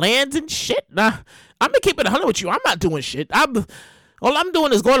any plans and shit? Nah, I'm gonna keep it 100 with you. I'm not doing shit. All I'm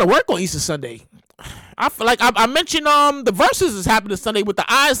doing is going to work on Easter Sunday. I feel like I mentioned the Versus is happening Sunday with the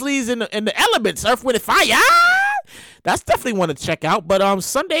Isleys and the Elements, Earth, Wind, and Fire. That's definitely one to check out. But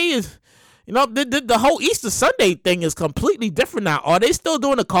Sunday is, the whole Easter Sunday thing is completely different now. Are they still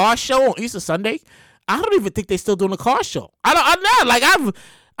doing a car show on Easter Sunday? I don't even think they're still doing a car show. I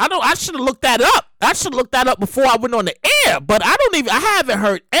should have looked that up. I should have looked that up before I went on the air. But I haven't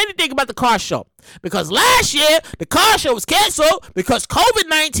heard anything about the car show. Because last year, the car show was canceled because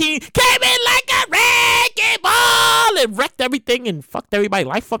COVID-19 came in like a wrecking ball and wrecked everything and fucked everybody's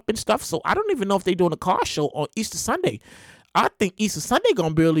life up and stuff. So I don't even know if they're doing a car show on Easter Sunday. I think Easter Sunday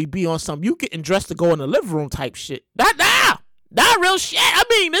gonna barely be on some you getting dressed to go in the living room type shit. Not real shit. I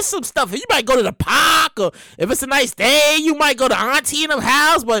mean, there's some stuff. You might go to the park, or if it's a nice day, you might go to Auntie and them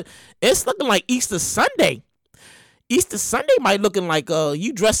house, but it's looking like Easter Sunday. Easter Sunday might looking like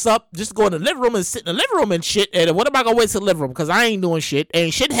you dress up, just go in the living room and sit in the living room and shit. And what am I gonna wait to the living room? Because I ain't doing shit.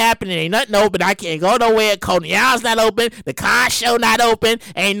 Ain't shit happening. Ain't nothing open. I can't go nowhere. Coney's not open. The car show not open.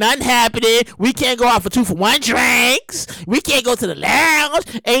 Ain't nothing happening. We can't go out for 2-for-1 drinks. We can't go to the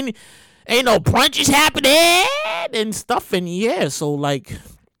lounge. Ain't no brunches happening and stuff. And yeah, so like,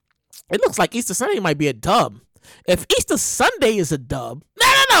 it looks like Easter Sunday might be a dub. If Easter Sunday is a dub, no.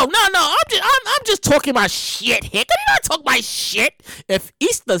 I'm just talking my shit here. Can you not talk my shit? If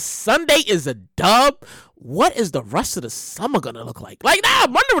Easter Sunday is a dub, what is the rest of the summer gonna look like? Like,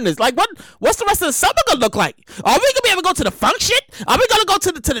 I'm wondering this. Like, what's the rest of the summer gonna look like? Are we gonna be able to go to the function? Are we gonna go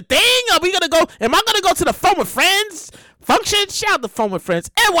to the thing? Am I gonna go to the Fun with Friends function? Shout out to Fun with Friends.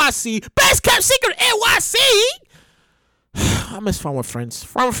 NYC. Best kept secret NYC. I miss Fun with Friends.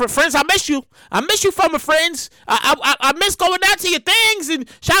 Fun with Friends, I miss you. I miss you, Fun with Friends. I miss going out to your things, and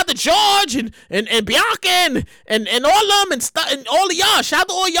shout out to George and Bianca and all of them and all of y'all. Shout out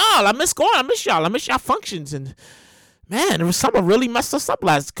to all y'all. I miss y'all. I miss y'all functions. And man, the summer really messed us up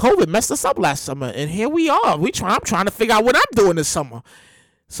COVID messed us up last summer, and here we are. I'm trying to figure out what I'm doing this summer.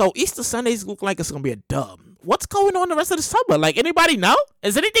 So Easter Sundays look like it's gonna be a dub. What's going on the rest of the summer? Like, anybody know?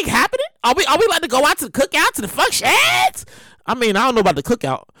 Is anything happening? Are we allowed to go out to the cookout, to the functions? I mean, I don't know about the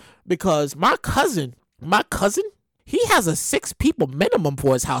cookout because my cousin, he has a 6 people minimum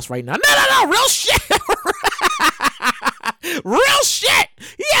for his house right now. No, real shit. Real shit.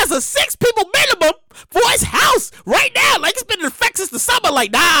 He has a 6 people minimum for his house right now. Like, it's been in effect since the summer.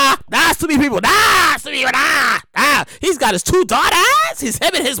 Like, nah, it's too many people. Nah. He's got his 2 daughters,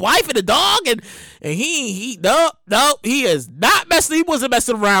 him and his wife and the dog, and he is not messing. He wasn't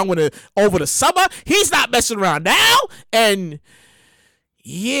messing around over the summer. He's not messing around now, and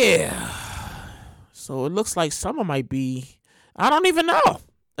yeah. So it looks like summer might be. I don't even know.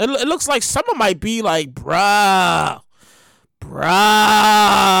 It looks like summer might be like, bruh.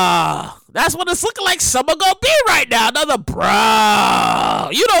 That's what it's looking like summer gonna be right now. Another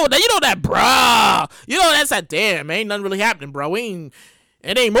bruh. You know that bruh. You know that's that damn. Ain't nothing really happening, bro. It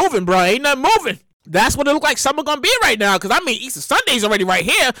ain't moving, bro. Ain't nothing moving. That's what it look like summer gonna be right now. Cause I mean, Easter Sunday's already right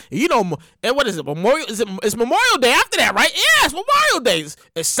here. You know, and what is it? Memorial? It's Memorial Day after that, right? Yeah, it's Memorial Day.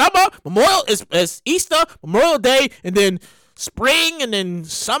 It's summer. Memorial is Easter, Memorial Day, and then spring, and then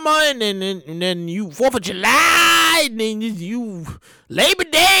summer, and then you 4th of July, and then you Labor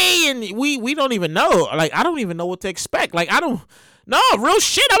Day, and we don't even know. Like, I don't even know what to expect. Like, I don't. No, real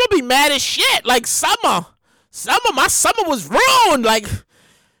shit. I'm gonna be mad as shit. Like, my summer was ruined. Like,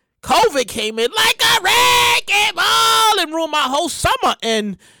 COVID came in like a wrecking ball and ruined my whole summer,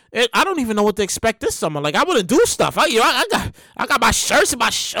 and I don't even know what to expect this summer. Like, I want to do stuff. I got my shirts and my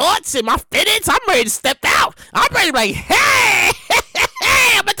shorts and my fitteds. I'm ready to step out. I'm ready to be like, hey,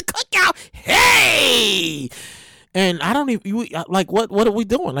 I'm at the cookout. Hey. And I don't even like what are we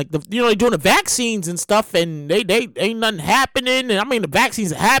doing? Like, they're doing the vaccines and stuff, and they ain't nothing happening. And I mean, the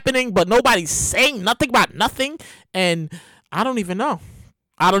vaccines are happening, but nobody's saying nothing about nothing. And I don't even know.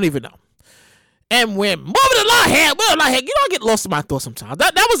 And we're moving along here. I get lost in my thoughts sometimes.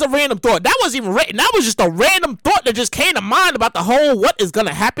 That was a random thought. That wasn't even written. That was just a random thought that just came to mind about the whole what is going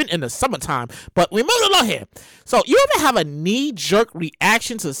to happen in the summertime. But we're moving along here. So, you ever have a knee-jerk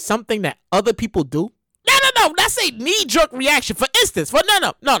reaction to something that other people do? No. That's a knee-jerk reaction. For instance,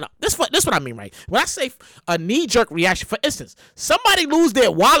 no. This what I mean, right? When I say a knee-jerk reaction, for instance, somebody lose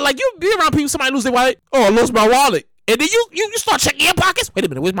their wallet. Like, you be around people, somebody lose their wallet. Oh, I lost my wallet. And then you start checking your pockets. Wait a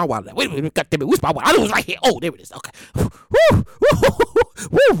minute, where's my wallet? Wait a minute, goddamn it, where's my wallet? I know it was right here. Oh, there it is. Okay.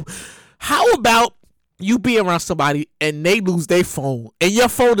 Woo. How about you be around somebody and they lose their phone and your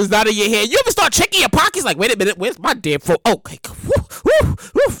phone is not in your hand? You ever start checking your pockets? Like, wait a minute, where's my damn phone? Okay, woo,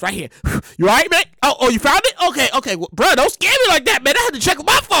 right here. You all right, man? Oh, you found it? Okay. Well, bro, don't scare me like that, man. I had to check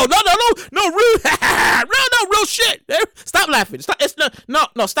my phone. No, real shit. Stop laughing. Stop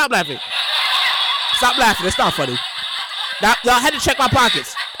laughing. Stop laughing. It's not funny. Now, I had to check my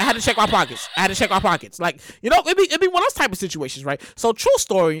pockets. Like, it'd be one of those type of situations, right? So, true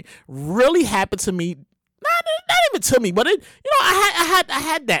story really happened to me. Not even to me, but I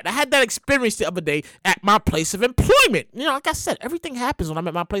had that experience the other day at my place of employment. Like I said, everything happens when I'm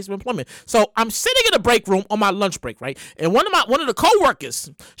at my place of employment. So I'm sitting in the break room on my lunch break, right? And one of the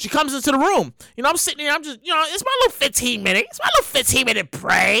coworkers, she comes into the room. I'm sitting there. I'm just, it's my little 15 minute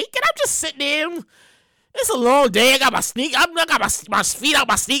break, and I'm just sitting there. It's a long day. I got my feet out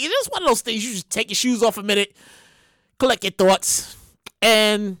my sneakers. It's one of those things you just take your shoes off a minute, collect your thoughts.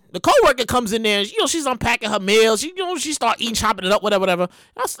 And the coworker comes in there, she's unpacking her meals. She start eating, chopping it up, whatever.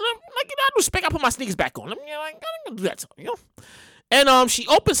 I respect. I put my sneakers back on. I don't do that to her, And she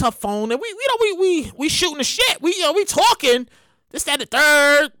opens her phone, and we shooting the shit. We talking. This, that, the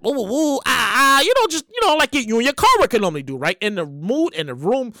third. Woo. Like you and your coworker normally do, right? And the mood in the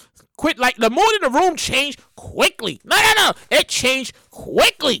room changed quickly. No. It changed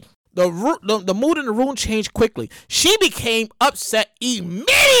quickly. The mood in the room changed quickly. She became upset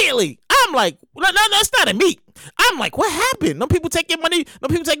immediately. I'm like, no, it's not a me. I'm like, what happened? No people take money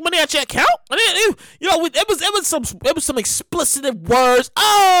out your account? It was some explicit words.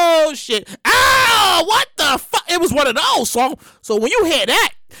 Oh shit. Oh, what the fuck? It was one of those. So when you hear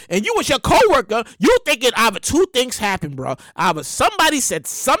that, and you with your coworker, you thinking either two things happened, bro. Either somebody said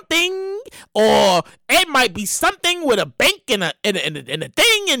something, or it might be something with a bank and a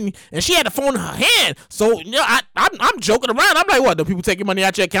thing, and she had the phone in her hand. So I'm joking around. I'm like, what? Do people take your money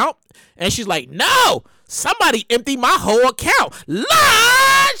out your account? And she's like, no. Somebody emptied my whole account. Lord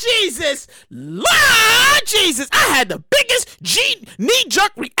Jesus. I had the biggest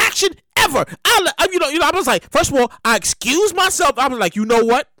knee-jerk reaction ever. I was like, first of all, I excused myself. I was like, you know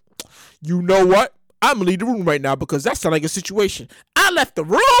what? I'm gonna leave the room right now because that sounds like a situation. I left the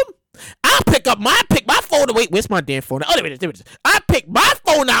room. I pick my phone. Wait, where's my damn phone? Oh, there it is. I picked my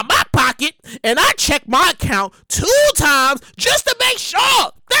phone out of my pocket and I checked my account 2 times just to make sure.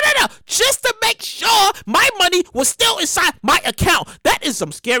 No. Just to make sure my money was still inside my account. That is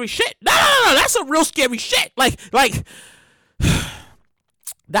some scary shit. No. That's some real scary shit. Like.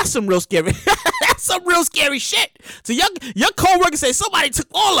 That's some real scary. That's some real scary shit. So your coworker say somebody took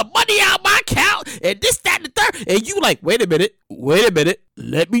all the money out of my account and this, that, and the third, and you like, wait a minute.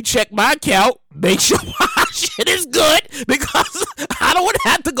 Let me check my account, make sure my shit is good because I don't want to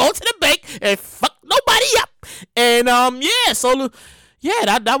have to go to the bank and fuck nobody up. And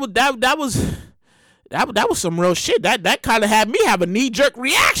that was some real shit. That kind of had me have a knee-jerk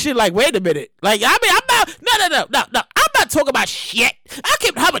reaction. Like, wait a minute. Like, I'm not. No. I'm not talking about shit. I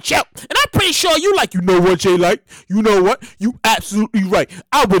can't have a chill. And I'm pretty sure you like, you know what, Jay? Like, you know what? You absolutely right.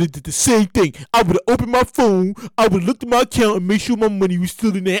 I would have did the same thing. I would have opened my phone. I would have looked at my account and made sure my money was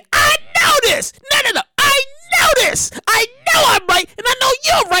still in there. I know this. No. I know this. I know I'm right, and I know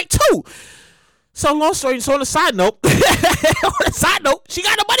you're right too. So long story. So on a side note, she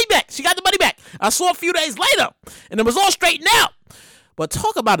got the money back. I saw a few days later, and it was all straightened out. But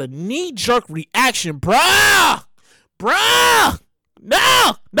talk about a knee-jerk reaction, bruh.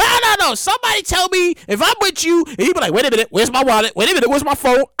 No. Somebody tell me if I'm with you, and you be like, wait a minute, where's my wallet? Wait a minute, where's my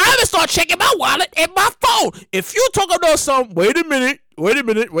phone? I'm gonna start checking my wallet and my phone. If you talk about something, wait a minute,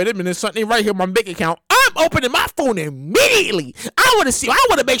 something right here in my bank account, I'm opening my phone immediately. I want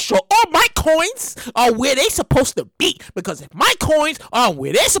to make sure all my coins are where they supposed to be. Because if my coins are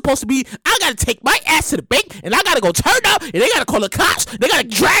where they're supposed to be, I gotta take my ass to the bank and I gotta go turn up and they gotta call the cops. They gotta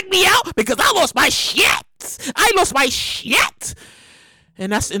drag me out because I lost my shit.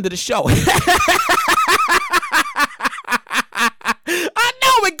 And that's the end of the show. I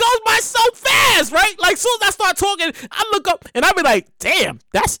know, it goes by so fast, right? Like, as soon as I start talking, I look up and I be like, damn,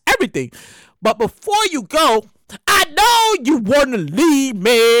 that's everything. But before you go, I know you want to leave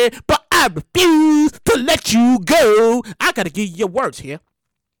me, but I refuse to let you go. I got to give you your words here.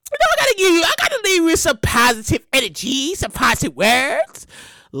 I got to leave you with some positive energy, some positive words.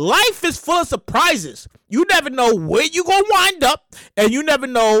 Life is full of surprises. You never know where you're going to wind up, and you never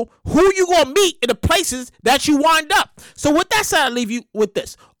know who you're going to meet in the places that you wind up. So with that said, I leave you with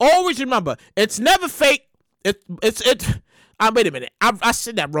this. Always remember, it's never fake. Wait a minute. I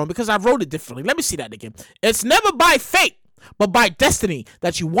said that wrong because I wrote it differently. Let me see that again. It's never by fate, but by destiny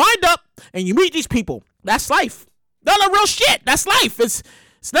that you wind up and you meet these people. That's life. No, real shit. That's life. It's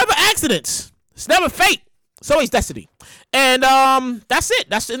never accidents. It's never fate. It's always destiny. And that's it.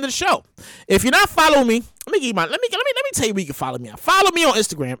 That's the end of the show. If you're not following me, let me tell you where you can follow me. Follow me on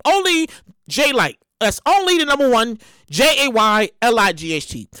Instagram. Only J Light. That's only the number one,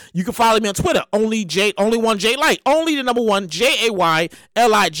 JAYLIGHT. You can follow me on Twitter. Only one J Light. Only the number one,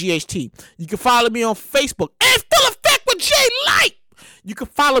 JAYLIGHT. You can follow me on Facebook. In Full Effect with J Light. You can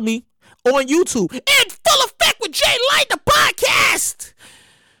follow me on YouTube. In Full Effect with J Light, the podcast.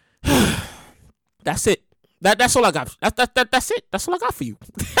 That's it. That's all I got. That's it. That's all I got for you.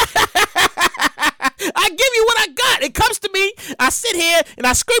 I give you what I got. It comes to me. I sit here and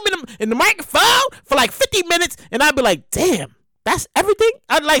I scream in the microphone for like 50 minutes, and I be like, "Damn, that's everything."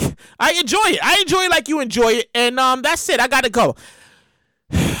 I enjoy it. I enjoy it like you enjoy it, and that's it. I gotta go.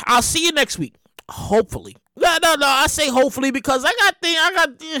 I'll see you next week. Hopefully. No. I say hopefully because I'm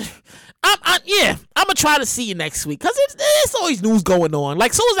gonna try to see you next week because it's always news going on.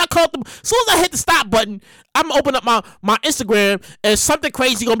 Like, soon as I hit the stop button, I'm gonna open up my Instagram and something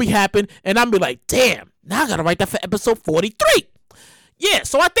crazy gonna be happening, and I'm gonna be like, damn, now I gotta write that for episode 43. Yeah,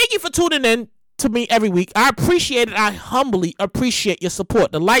 so I thank you for tuning in to me every week. I appreciate it. I humbly appreciate your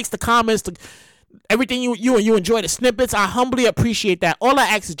support, the likes, the comments, everything you enjoy, the snippets. I humbly appreciate that. All I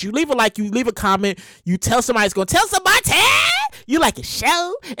ask is you leave a like, you leave a comment, you tell somebody it's gonna tell somebody you like a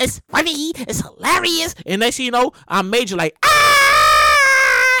show, it's funny, it's hilarious, and next thing you know, I'm major like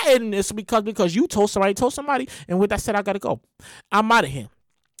and it's because you told somebody, and with that said, I gotta go. I'm out of here.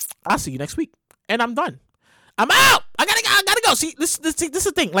 I'll see you next week, and I'm done. I'm out. I gotta go. See, this is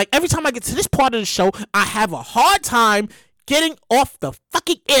the thing. Like, every time I get to this part of the show, I have a hard time getting off the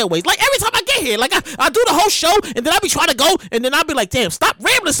fucking airways. Like, every time I get here, like, I do the whole show, and then I be trying to go, and then I'll be like, damn, stop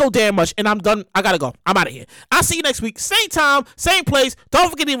rambling so damn much, and I'm done. I gotta go. I'm out of here. I'll see you next week. Same time, same place.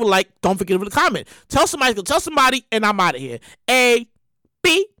 Don't forget to leave a like. Don't forget to leave a comment. Tell somebody, and I'm out of here. A,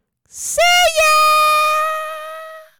 B, see ya!